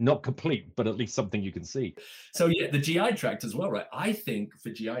not complete, but at least something you can see. So yeah, the GI tract as well, right? I think for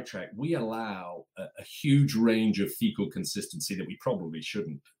GI tract, we allow a huge range of fecal consistency that we probably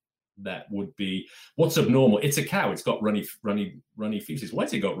shouldn't. That would be what's abnormal. It's a cow. It's got runny feces.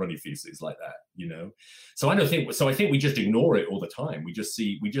 Why's it got runny feces like that? You know. So I think we just ignore it all the time. We just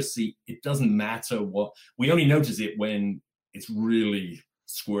see it doesn't matter what. We only notice it when it's really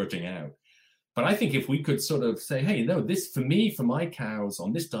squirting out. But I think if we could sort of say, hey, no, this for my cows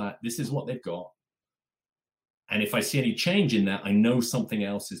on this diet, this is what they've got. And if I see any change in that, I know something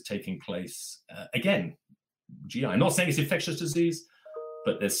else is taking place. Again, GI. I'm not saying it's infectious disease.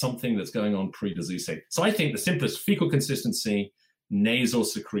 but there's something that's going on pre-disease state. So I think the simplest fecal consistency, nasal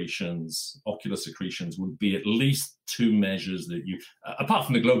secretions, ocular secretions would be at least 2 measures that you, apart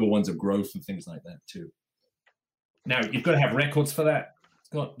from the global ones of growth and things like that too. Now, you've got to have records for that.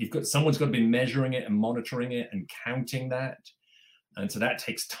 Someone's got to be measuring it and monitoring it and counting that. And so that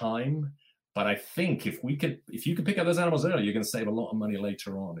takes time. But I think if you could pick up those animals early, you're going to save a lot of money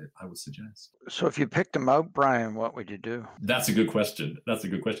later on, I would suggest. So if you picked them out, Brian, what would you do? That's a good question.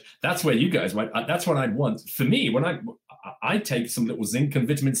 That's where you guys might, that's what I'd want. For me, when I take some little zinc and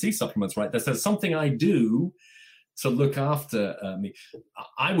vitamin C supplements, right? There's something I do to look after me.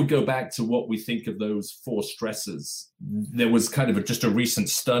 I would go back to what we think of those 4 stressors. There was kind of just a recent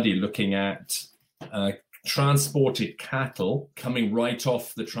study looking at transported cattle coming right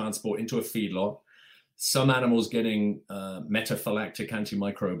off the transport into a feedlot, some animals getting metaphylactic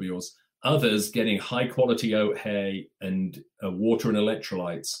antimicrobials, others getting high quality oat hay and water and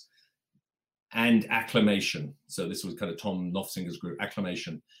electrolytes and acclimation. So this was kind of Tom Nofsinger's group,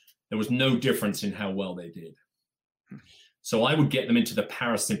 acclimation. There was no difference in how well they did. So I would get them into the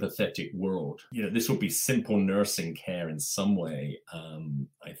parasympathetic world. This would be simple nursing care in some way,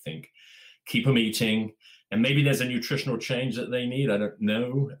 I think. Keep them eating, and maybe there's a nutritional change that they need. I don't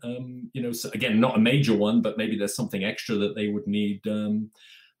know. So again, not a major one, but maybe there's something extra that they would need.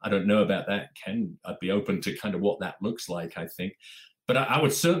 I don't know about that, Ken. I'd be open to kind of what that looks like, I think. But I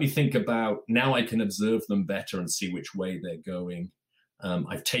would certainly think about, now I can observe them better and see which way they're going.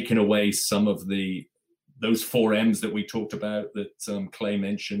 I've taken away some of those 4 M's that we talked about that Clay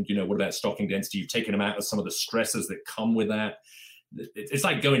mentioned. What about stocking density? You've taken them out of some of the stresses that come with that. It's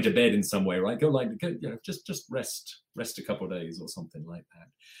like going to bed in some way, right? Just rest a couple of days or something like that.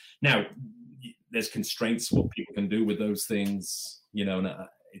 Now, there's constraints what people can do with those things, and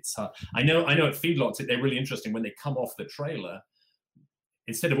it's hard. I know at feedlots, they're really interesting when they come off the trailer.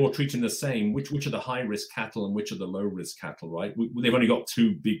 Instead of all treating the same, which are the high-risk cattle and which are the low-risk cattle, right? They've only got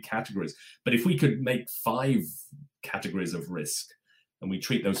 2 big categories. But if we could make 5 categories of risk and we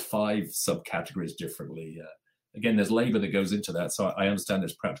treat those 5 subcategories differently, again, there's labor that goes into that. So I understand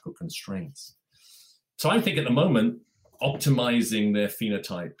there's practical constraints. So I think at the moment, optimizing their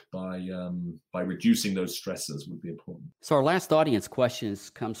phenotype by reducing those stresses would be important. So our last audience question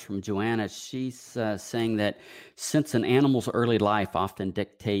comes from Joanna. She's saying that since an animal's early life often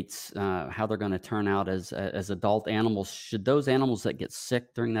dictates how they're going to turn out as adult animals, should those animals that get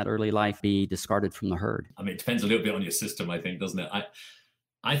sick during that early life be discarded from the herd? I mean, it depends a little bit on your system, I think, doesn't it?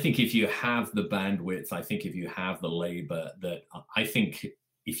 I think if you have the bandwidth, I think if you have the labor, that I think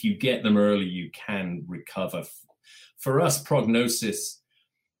if you get them early, you can recover. For us, prognosis,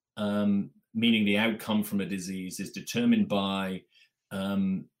 meaning the outcome from a disease, is determined by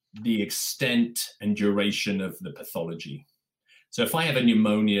the extent and duration of the pathology. So if I have a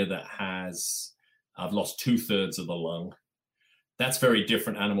pneumonia that I've lost 2/3 of the lung, that's very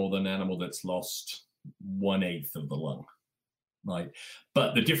different animal than an animal that's lost 1/8 of the lung. Right.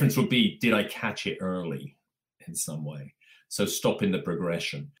 But the difference would be, did I catch it early in some way? So stopping the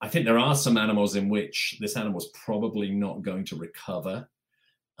progression. I think there are some animals in which this animal's probably not going to recover.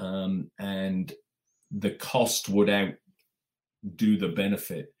 And the cost would outdo the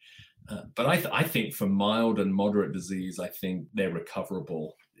benefit. But I think for mild and moderate disease, I think they're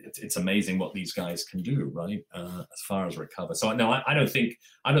recoverable. It's amazing what these guys can do, right? As far as recover. So no, I don't think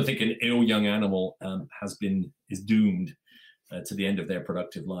an ill young animal is doomed to the end of their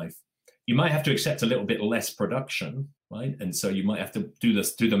productive life. You might have to accept a little bit less production, right? And so you might have to do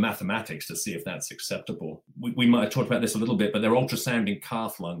the mathematics to see if that's acceptable. We might have talked about this a little bit, but they're ultrasounding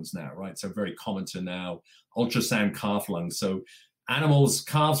calf lungs now, right? So very common to now ultrasound calf lungs. So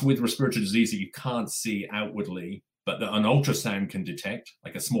calves with respiratory disease that you can't see outwardly, but that an ultrasound can detect,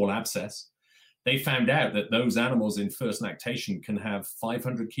 like a small abscess. They found out that those animals in first lactation can have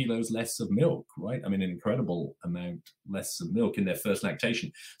 500 kilos less of milk, right? I mean, an incredible amount less of milk in their first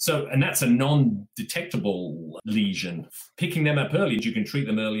lactation. So, and that's a non-detectable lesion. Picking them up early, you can treat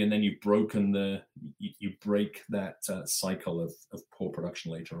them early, and then you break that cycle of poor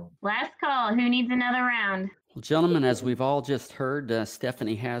production later on. Last call. Who needs another round? Well, gentlemen, as we've all just heard,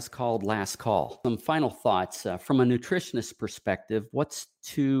 Stephanie has called last call. Some final thoughts from a nutritionist perspective. What's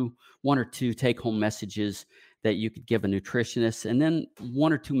one or two take-home messages that you could give a nutritionist, and then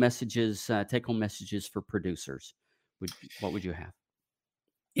 1 or 2 messages, take-home messages for producers? What would you have?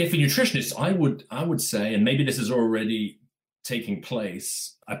 If a nutritionist, I would say, and maybe this is already taking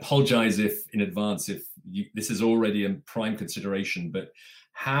place. I apologize in advance if this is already a prime consideration, but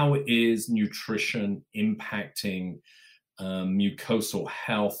how is nutrition impacting mucosal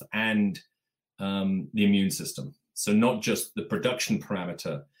health and the immune system? So not just the production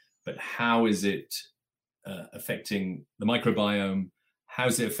parameter, but how is it affecting the microbiome? How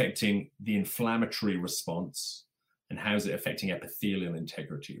is it affecting the inflammatory response? And how is it affecting epithelial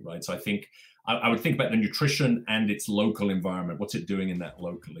integrity, right? So I think I would think about the nutrition and its local environment. What's it doing in that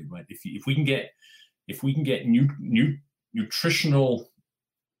locally, right? If we can get nutritional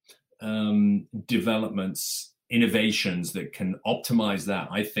developments, innovations that can optimize that,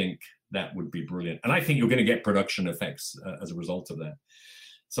 I think that would be brilliant. And I think you're going to get production effects as a result of that.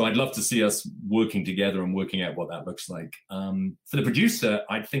 So I'd love to see us working together and working out what that looks like. For the producer,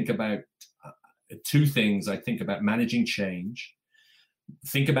 I'd think about two things. I think about managing change.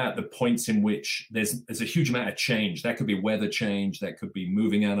 Think about the points in which there's a huge amount of change. That could be weather change, that could be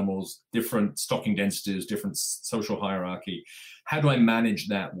moving animals, different stocking densities, different social hierarchy. How do I manage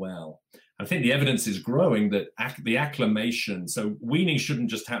that well? I think the evidence is growing that the acclimation, so weaning shouldn't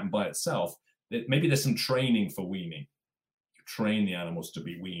just happen by itself. Maybe there's some training for weaning. You train the animals to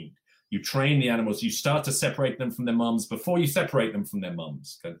be weaned. You train the animals, you start to separate them from their mums before you separate them from their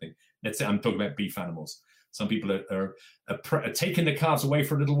mums, kind of thing. Let's say I'm talking about beef animals. Some people are taking the calves away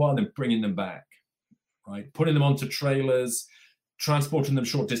for a little while and bringing them back, right? Putting them onto trailers, transporting them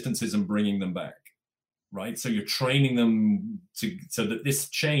short distances and bringing them back, right? So you're training them so that this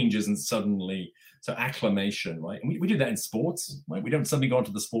change isn't suddenly, so acclimation, right? And we do that in sports, right? We don't suddenly go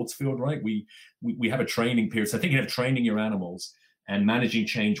onto the sports field, right? We have a training period. So thinking of training your animals and managing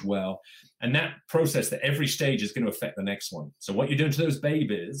change well. And that process, that every stage is going to affect the next one. So what you're doing to those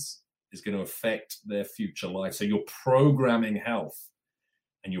babies is going to affect their future life. So you're programming health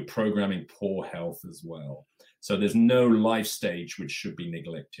and you're programming poor health as well. So there's no life stage which should be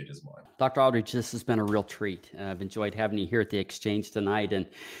neglected as well. Dr. Aldridge, this has been a real treat. I've enjoyed having you here at the Exchange tonight, and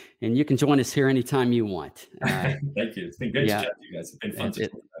you can join us here anytime you want. Thank you. It's been great to chat to you guys. It's been fun to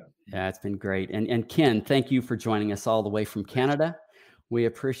talk about. Yeah, it's been great. And Ken, thank you for joining us all the way from Canada. We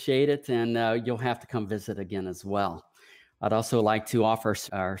appreciate it, and you'll have to come visit again as well. I'd also like to offer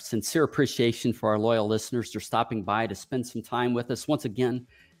our sincere appreciation for our loyal listeners for stopping by to spend some time with us once again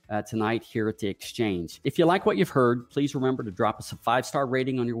tonight here at the Exchange. If you like what you've heard, please remember to drop us a 5-star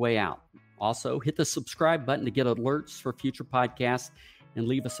rating on your way out. Also, hit the subscribe button to get alerts for future podcasts and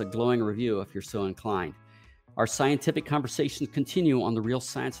leave us a glowing review if you're so inclined. Our scientific conversations continue on the Real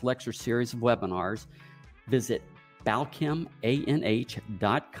Science Lecture series of webinars. Visit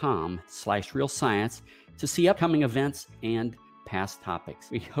balchemanh.com/realscience to see upcoming events and past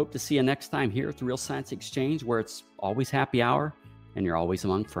topics. We hope to see you next time here at the Real Science Exchange, where it's always happy hour and you're always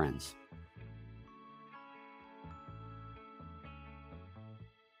among friends.